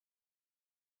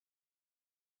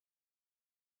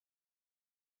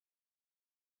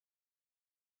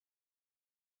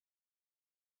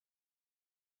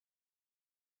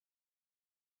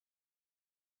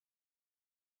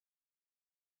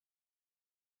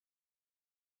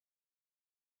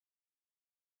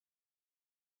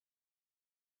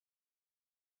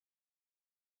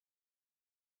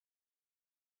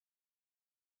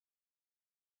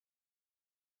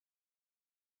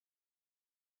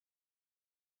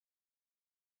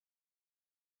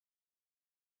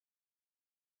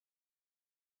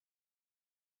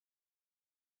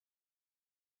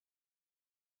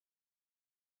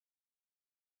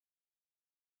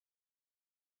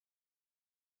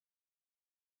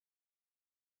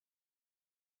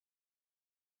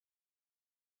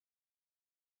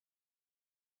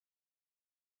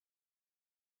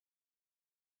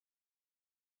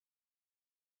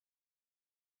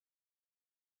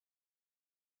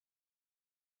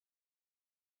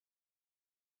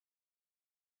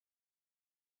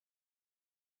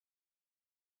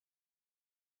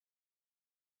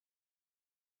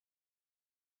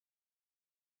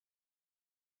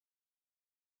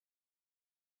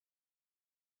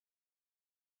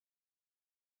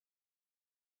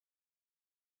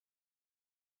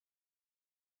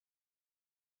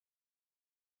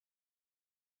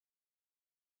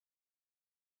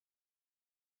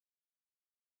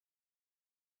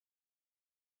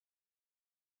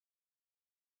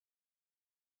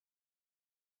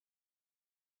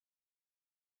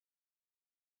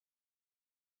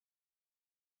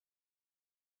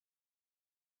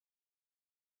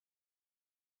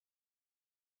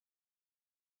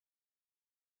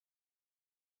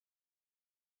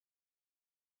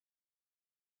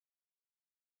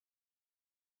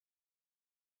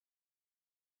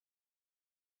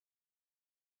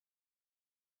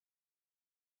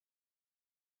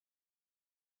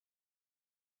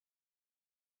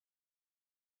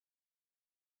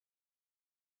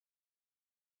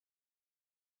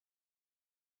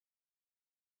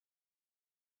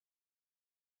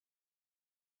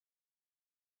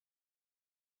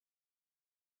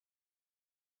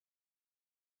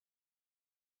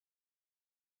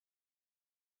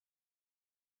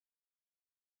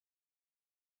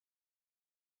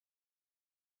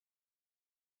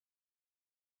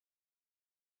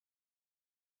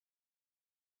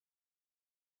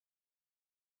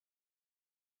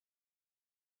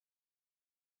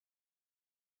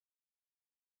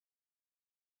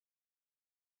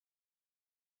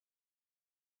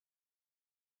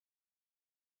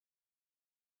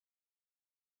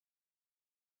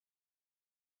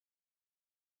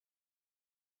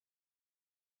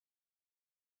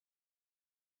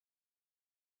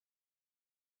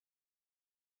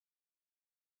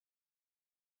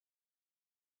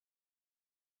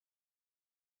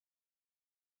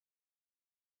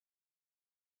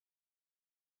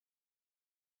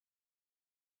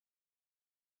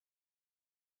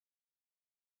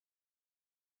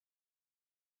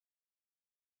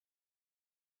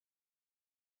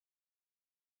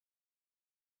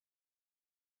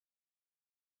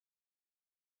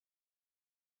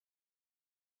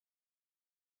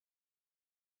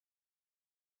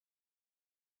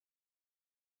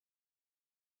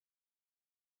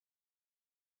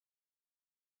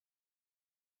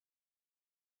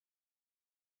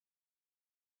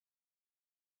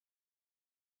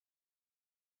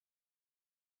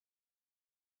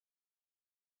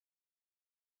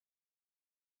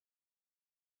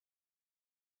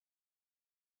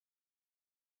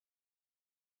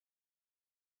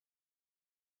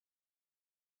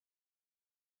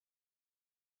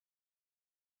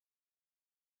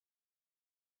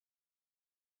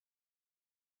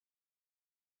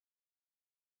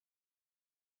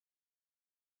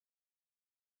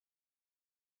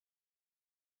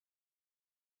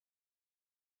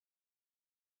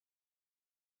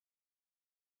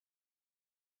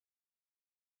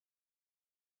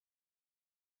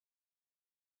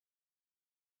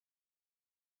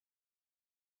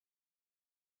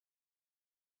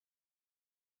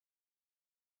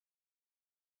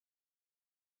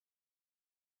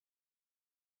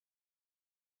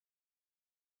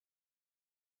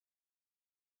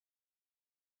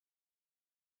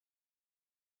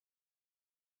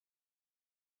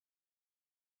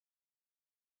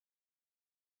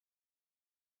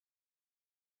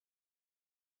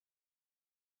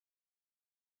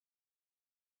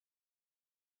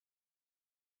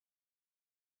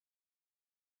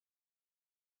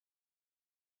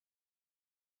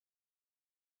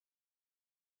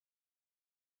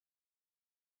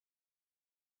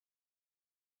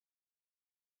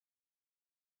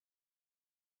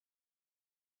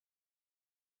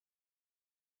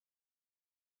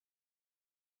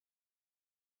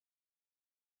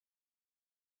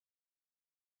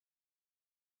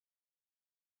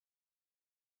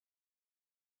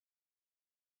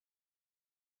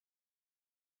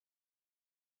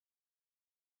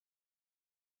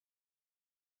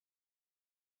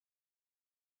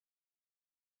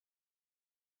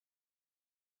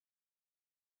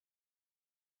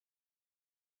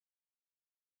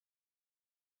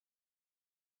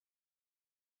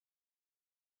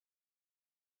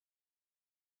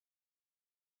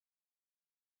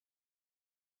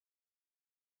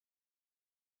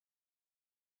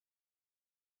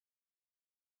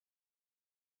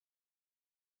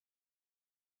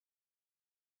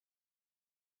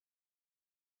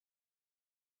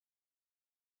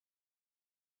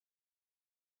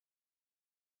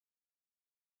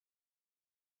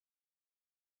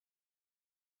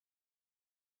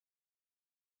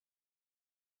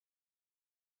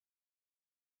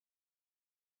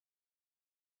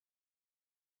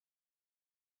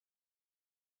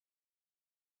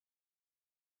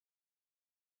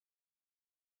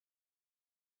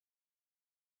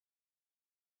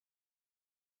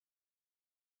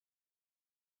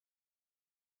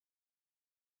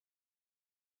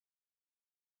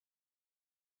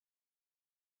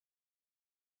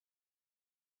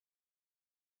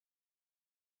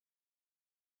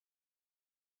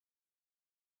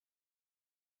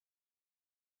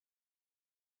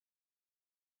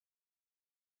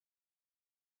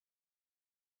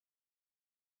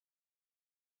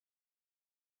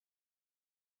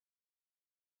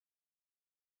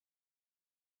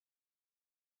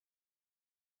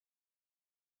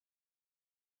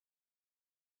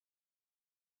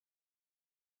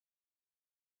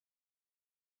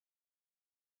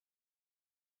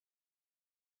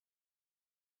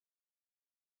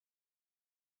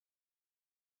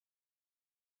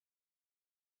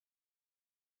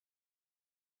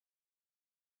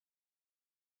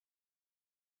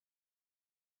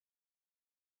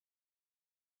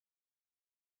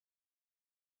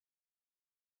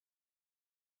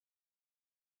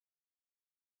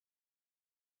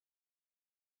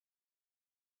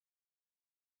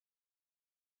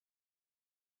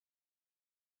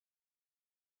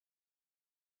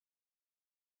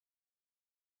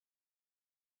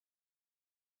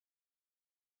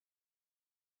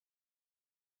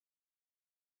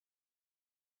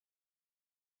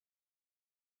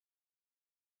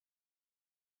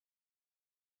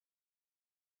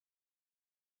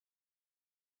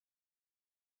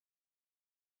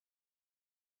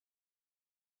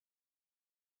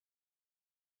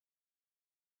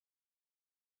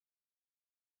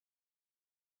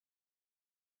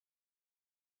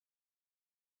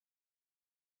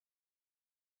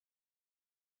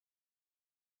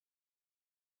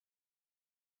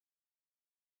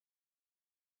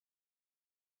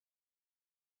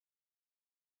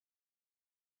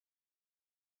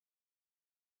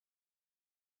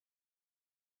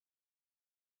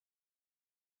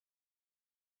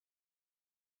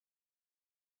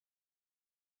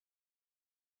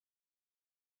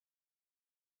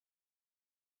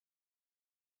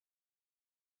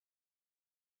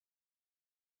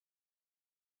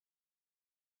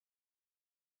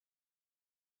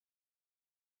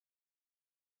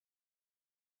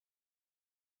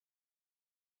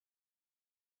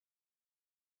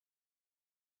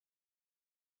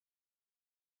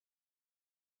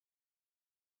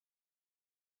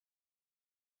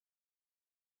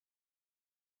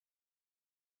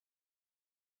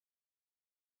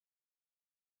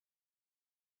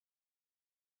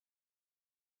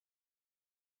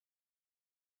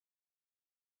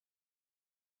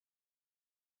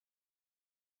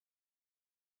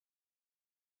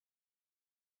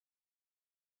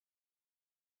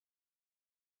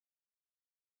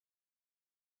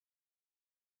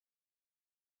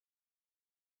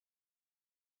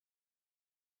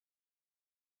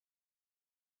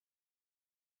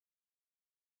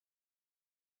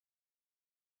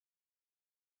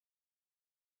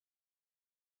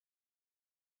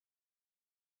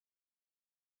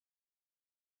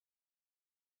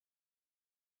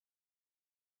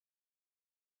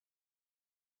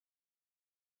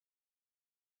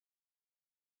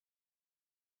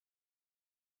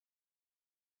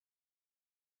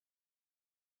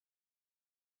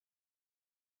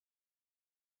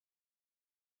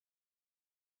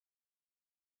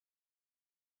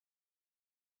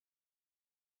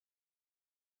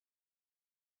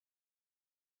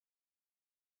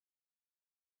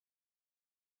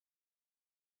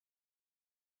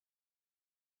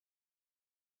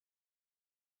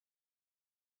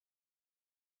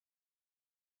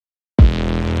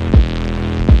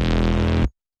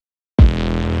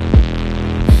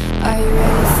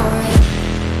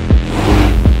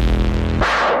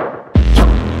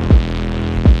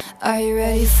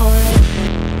for it?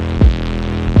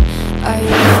 Are you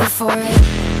ready for it?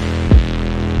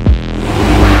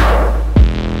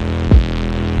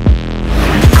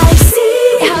 I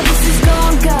see how this is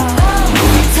gonna go.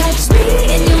 Touch me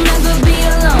and you'll never be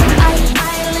alone.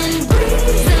 Island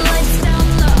breeze and lights down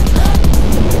low.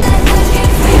 Let the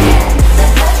games begin.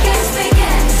 Let the games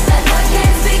begin. Let the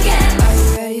games begin. Are you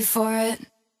ready for it?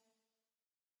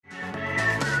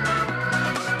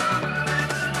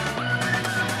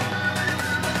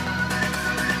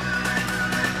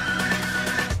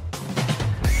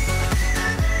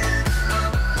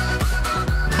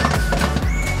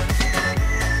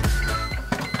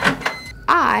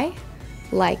 I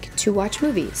like to watch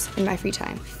movies in my free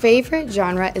time. Favorite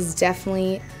genre is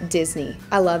definitely Disney.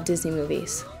 I love Disney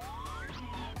movies.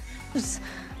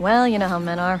 Well, you know how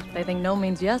men are. They think no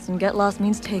means yes and get lost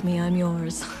means take me, I'm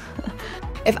yours.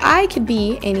 If I could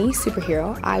be any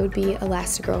superhero, I would be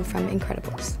Elastigirl from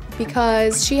Incredibles.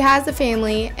 Because she has a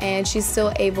family and she's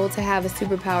still able to have a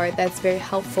superpower that's very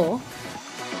helpful.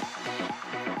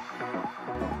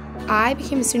 I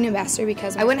became a student ambassador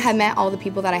because I wouldn't have met all the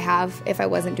people that I have if I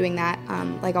wasn't doing that.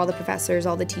 Like all the professors,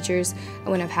 all the teachers, I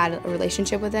wouldn't have had a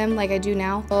relationship with them like I do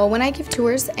now. Well, when I give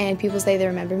tours and people say they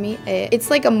remember me, it's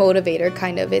like a motivator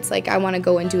kind of. It's like I want to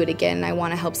go and do it again. I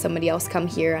want to help somebody else come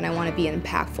here and I want to be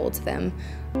impactful to them.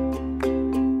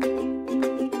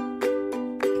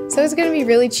 So it's going to be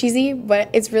really cheesy, but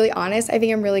it's really honest. I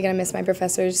think I'm really going to miss my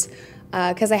professors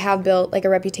because I have built like a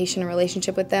reputation and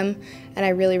relationship with them, and I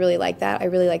really, really like that. I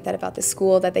really like that about this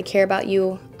school, that they care about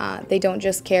you. They don't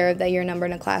just care that you're a number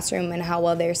in a classroom and how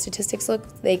well their statistics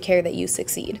look. They care that you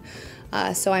succeed.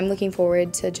 So I'm looking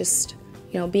forward to just,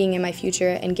 being in my future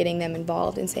and getting them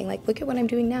involved and saying like, look at what I'm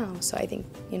doing now. So I think,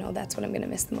 that's what I'm going to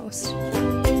miss the most.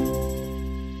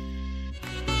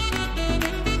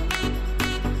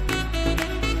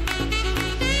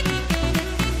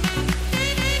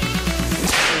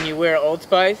 When you wear Old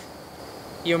Spice,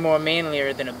 you're more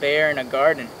manlier than a bear in a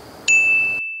garden.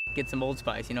 Get some Old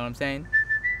Spice, you know what I'm saying?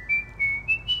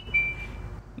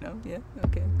 No? Yeah?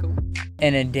 Okay, cool.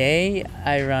 In a day,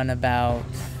 I run about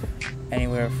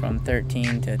anywhere from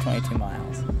 13 to 22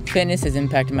 miles. Fitness has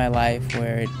impacted my life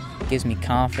where it gives me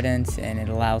confidence and it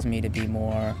allows me to be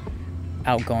more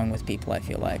outgoing with people, I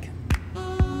feel like.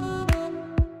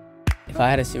 If I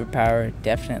had a superpower, it'd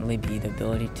definitely be the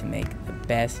ability to make the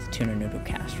best tuna noodle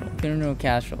casserole. Tuna noodle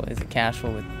casserole is a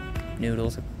casserole with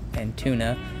noodles and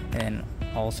tuna and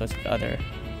all sorts of other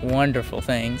wonderful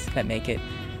things that make it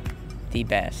the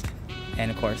best. And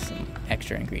of course, some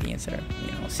extra ingredients that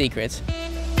are, secrets.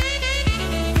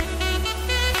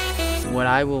 What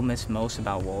I will miss most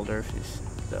about Waldorf is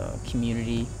the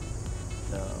community,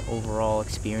 the overall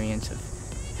experience of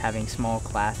having small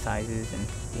class sizes and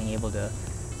being able to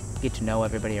get to know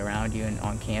everybody around you and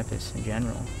on campus in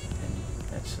general.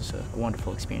 And that's just a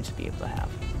wonderful experience to be able to have.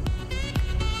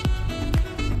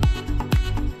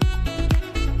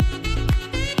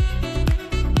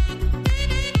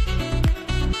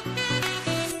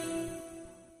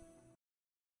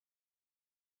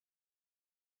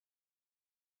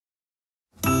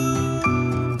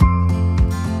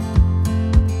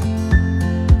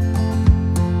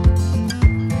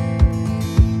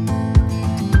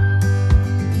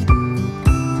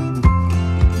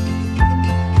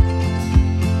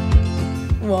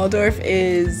 Waldorf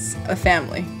is a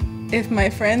family. If my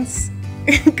friends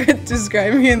could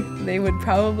describe me, they would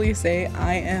probably say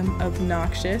I am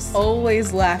obnoxious,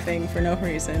 always laughing for no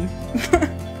reason.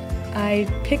 I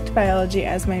picked biology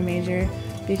as my major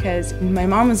because my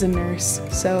mom was a nurse,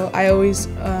 so I always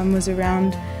was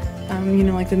around,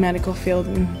 like the medical field,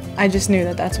 and I just knew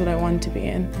that that's what I wanted to be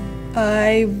in.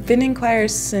 I've been in choir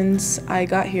since I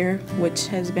got here, which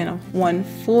has been one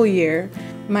full year.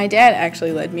 My dad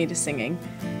actually led me to singing.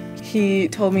 He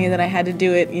told me that I had to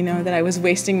do it, that I was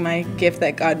wasting my gift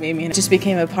that God made me. And it just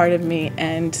became a part of me,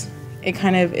 and it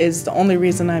kind of is the only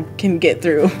reason I can get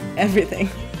through everything.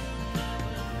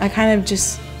 I kind of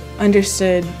just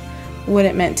understood what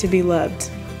it meant to be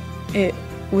loved. It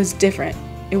was different.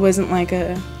 It wasn't like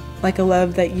a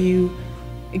love that you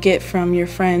get from your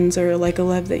friends or like a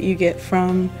love that you get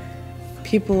from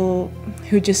people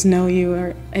who just know you.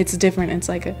 Or it's different. It's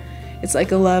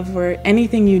like a love where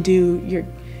anything you do,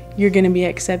 you're going to be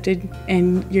accepted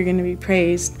and you're going to be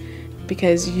praised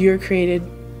because you're created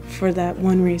for that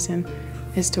one reason,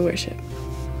 is to worship.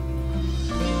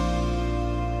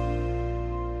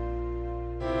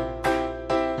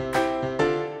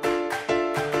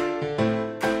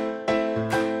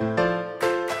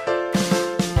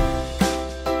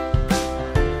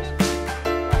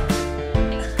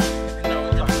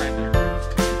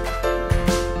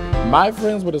 My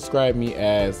friends would describe me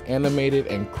as animated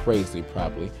and crazy,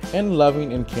 probably, and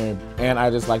loving and caring, and I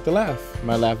just like to laugh.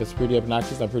 My laugh is pretty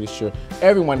obnoxious. I'm pretty sure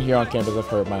everyone here on campus has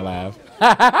heard my laugh.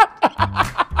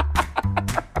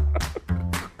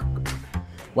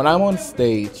 When I'm on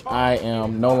stage, I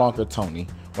am no longer Tony.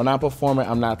 When I'm performing,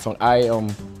 I'm not Tony. I am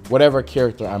whatever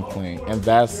character I'm playing, and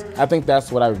I think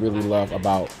that's what I really love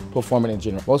about performing in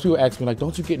general. Most people ask me, like,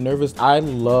 don't you get nervous? I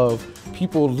love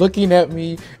people looking at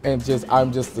me, and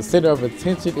I'm just the center of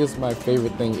attention is my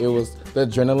favorite thing. It was the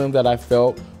adrenaline that I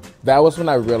felt. That was when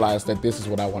I realized that this is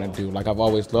what I want to do. Like, I've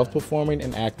always loved performing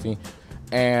and acting,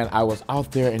 and I was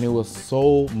out there, and it was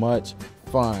so much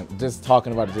fun. Just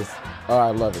talking about it,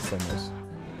 I love it so much.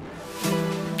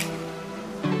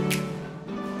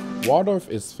 Waldorf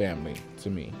is family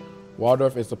to me.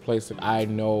 Waldorf is a place that I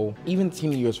know, even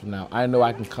 10 years from now, I know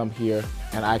I can come here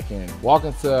and I can walk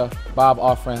into Bob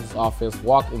Offran's office,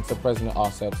 walk into President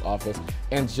Offset's office,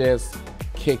 and just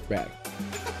kick back.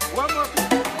 One more.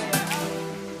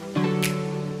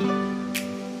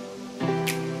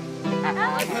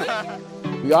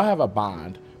 We all have a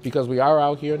bond because we are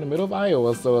out here in the middle of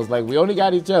Iowa, so it's like we only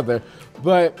got each other.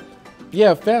 But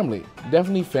yeah, family,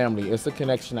 definitely family. It's a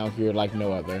connection out here like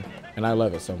no other, and I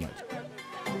love it so much.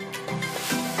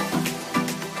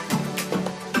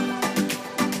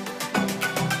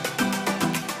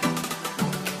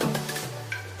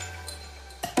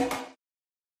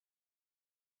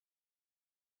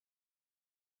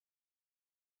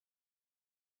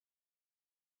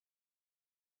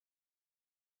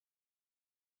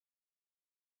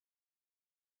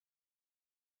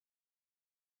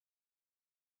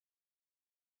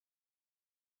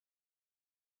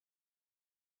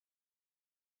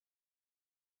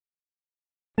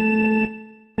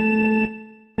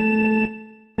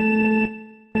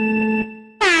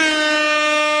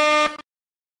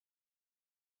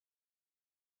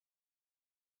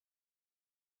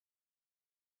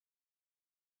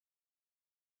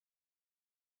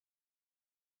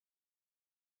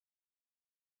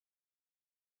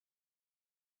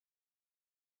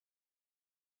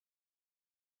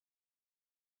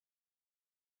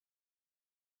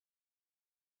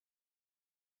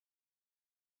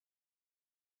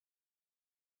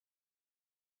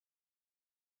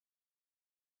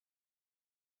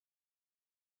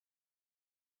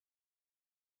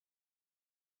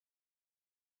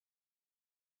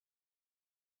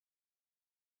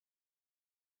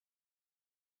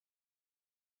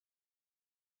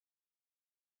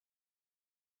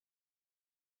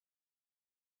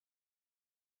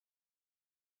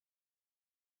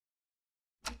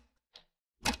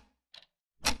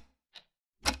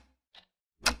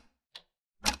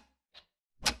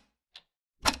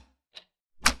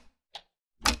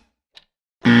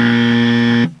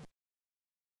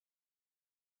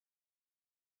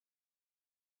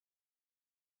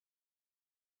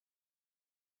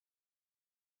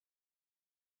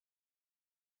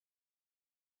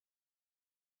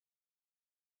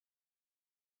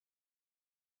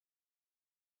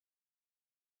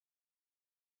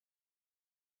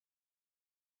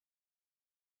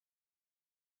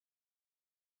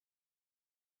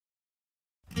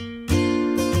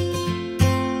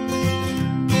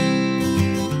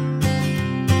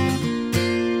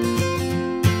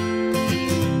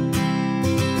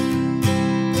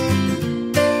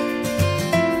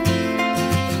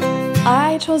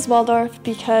 I chose Waldorf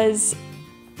because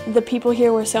the people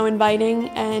here were so inviting,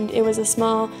 and it was a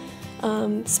small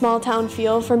town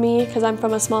feel for me because I'm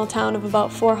from a small town of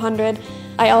about 400.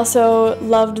 I also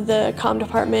loved the comm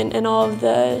department and all of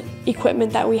the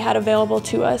equipment that we had available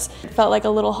to us. It felt like a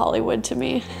little Hollywood to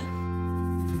me.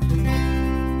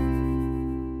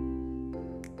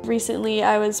 Recently,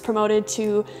 I was promoted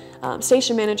to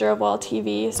station manager of WAL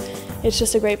TV. It's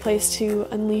just a great place to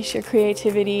unleash your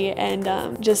creativity and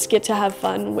just get to have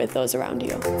fun with those around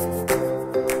you.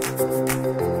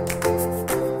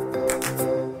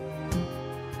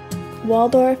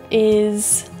 Waldorf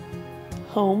is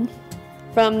home.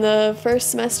 From the first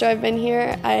semester I've been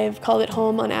here, I've called it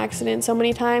home on accident so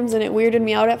many times, and it weirded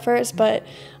me out at first, but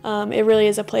it really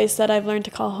is a place that I've learned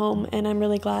to call home, and I'm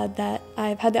really glad that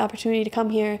I've had the opportunity to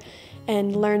come here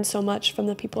and learn so much from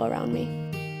the people around me.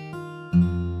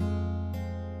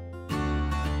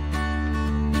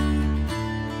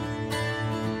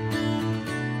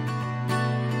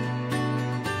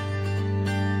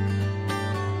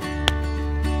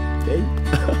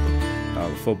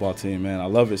 The football team, man, I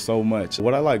love it so much.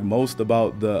 What I like most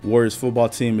about the Warriors football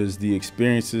team is the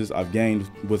experiences I've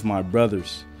gained with my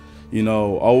brothers. You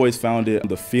know, always found it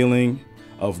the feeling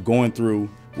of going through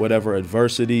whatever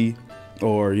adversity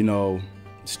or, you know,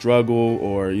 struggle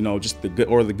or, you know, just the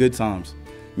good times.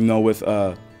 You know, with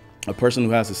a person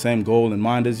who has the same goal in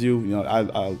mind as you, you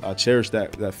know, I cherish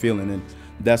that feeling, and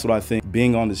that's what I think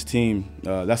being on this team,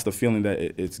 that's the feeling that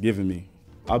it's given me.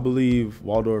 I believe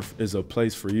Waldorf is a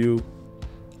place for you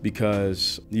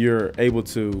because you're able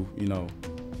to, you know,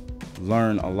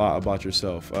 learn a lot about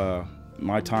yourself.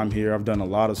 My time here, I've done a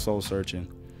lot of soul searching,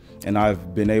 and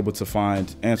I've been able to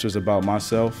find answers about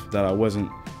myself that I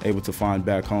wasn't able to find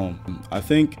back home. I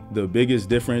think the biggest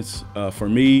difference for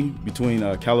me between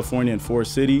California and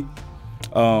Forest City,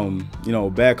 you know,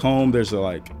 back home there's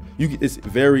it's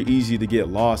very easy to get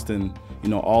lost in, you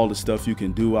know, all the stuff you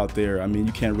can do out there. I mean,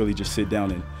 you can't really just sit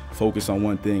down and focus on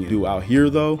one thing. Out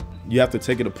here though, you have to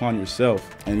take it upon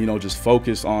yourself and, you know, just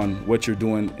focus on what you're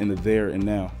doing in the there and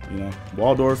now, you know.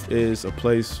 Waldorf is a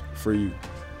place for you.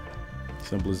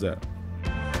 Simple as that.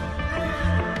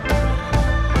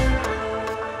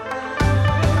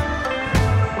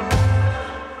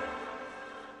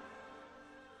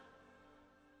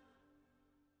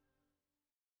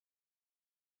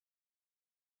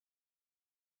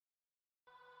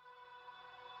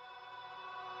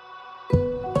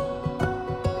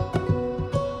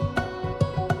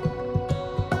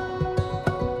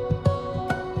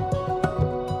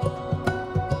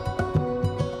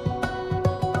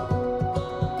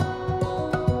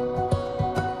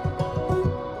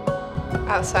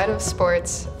 Outside of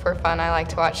sports, for fun, I like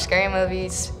to watch scary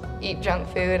movies, eat junk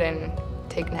food, and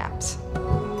take naps.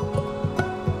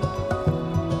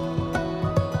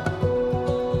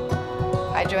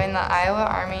 I joined the Iowa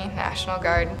Army National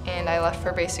Guard, and I left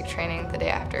for basic training the day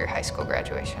after high school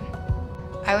graduation.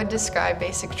 I would describe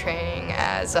basic training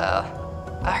as a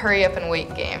hurry up and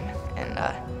wait game, and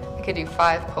I could do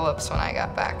 5 pull-ups when I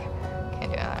got back.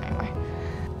 Can't do that anymore.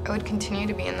 I would continue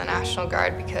to be in the National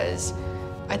Guard because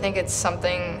I think it's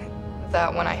something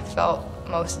that when I felt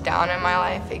most down in my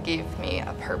life, it gave me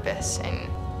a purpose, and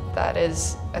that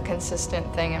is a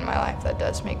consistent thing in my life that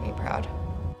does make me proud.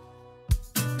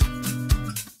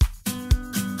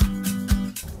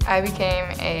 I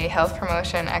became a health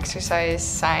promotion exercise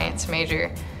science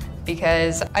major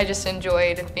because I just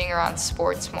enjoyed being around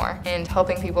sports more, and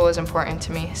helping people was important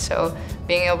to me, so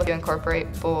being able to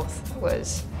incorporate both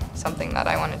was something that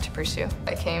I wanted to pursue.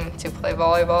 I came to play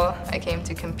volleyball, I came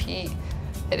to compete.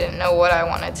 I didn't know what I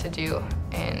wanted to do,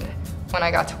 and when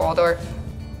I got to Waldorf,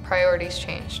 priorities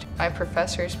changed. My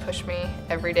professors push me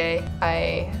every day.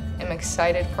 I am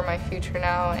excited for my future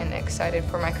now and excited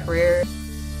for my career.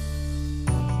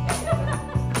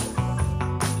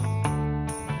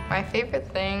 My favorite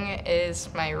thing is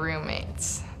my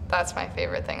roommates. That's my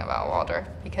favorite thing about Waldorf,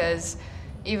 because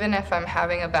even if I'm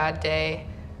having a bad day,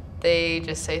 they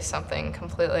just say something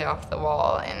completely off the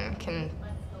wall and can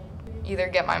either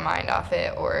get my mind off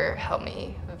it or help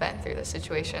me vent through the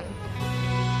situation.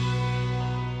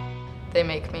 They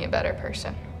make me a better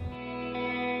person.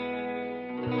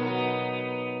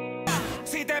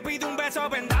 Si te pido un beso,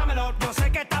 ven dámelo. Yo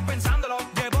sé que estás pensándolo.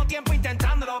 Llevo tiempo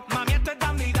intentándolo. Mami, estoy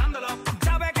dando y dándolo.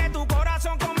 Sabe que tu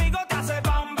corazón conmigo te hace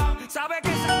bam bam. Sabe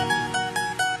que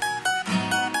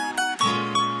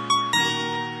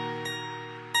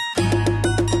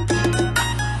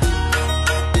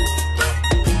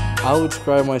I would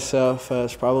describe myself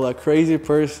as probably a crazy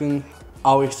person,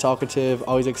 always talkative,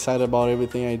 always excited about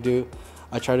everything I do.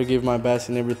 I try to give my best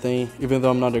in everything, even though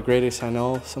I'm not the greatest, I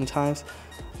know sometimes.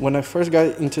 When I first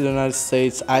got into the United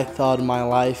States, I thought my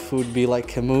life would be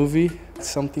like a movie,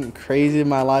 something crazy.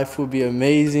 My life would be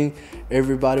amazing,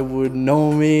 everybody would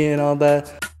know me and all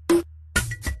that.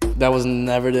 That was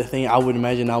never the thing I would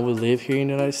imagine I would live here in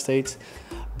the United States.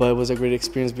 But it was a great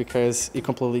experience because it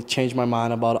completely changed my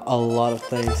mind about a lot of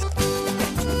things.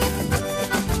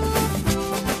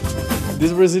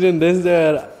 This Brazilian dance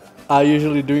that I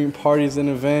usually do in parties and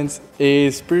events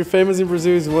is pretty famous in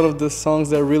Brazil. It's one of the songs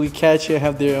that really catch you and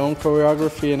have their own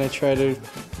choreography, and I try to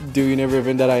do in every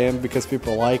event that I am because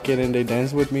people like it and they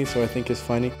dance with me, so I think it's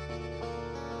funny.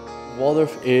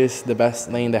 Waldorf is the best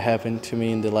thing that happened to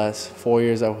me in the last 4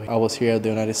 years I was here at the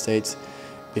United States,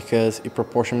 because it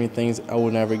proportioned me things I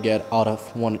would never get out of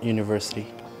one university.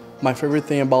 My favorite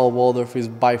thing about Waldorf is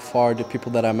by far the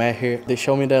people that I met here. They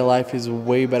show me that life is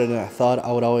way better than I thought. I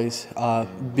would always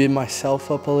beat myself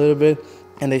up a little bit,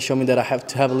 and they show me that I have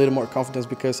to have a little more confidence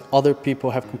because other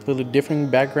people have completely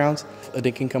different backgrounds.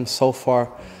 They can come so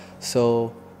far,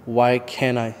 so why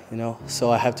can't I, you know? So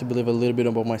I have to believe a little bit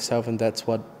about myself, and that's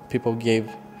what people gave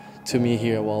to me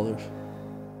here at Waldorf.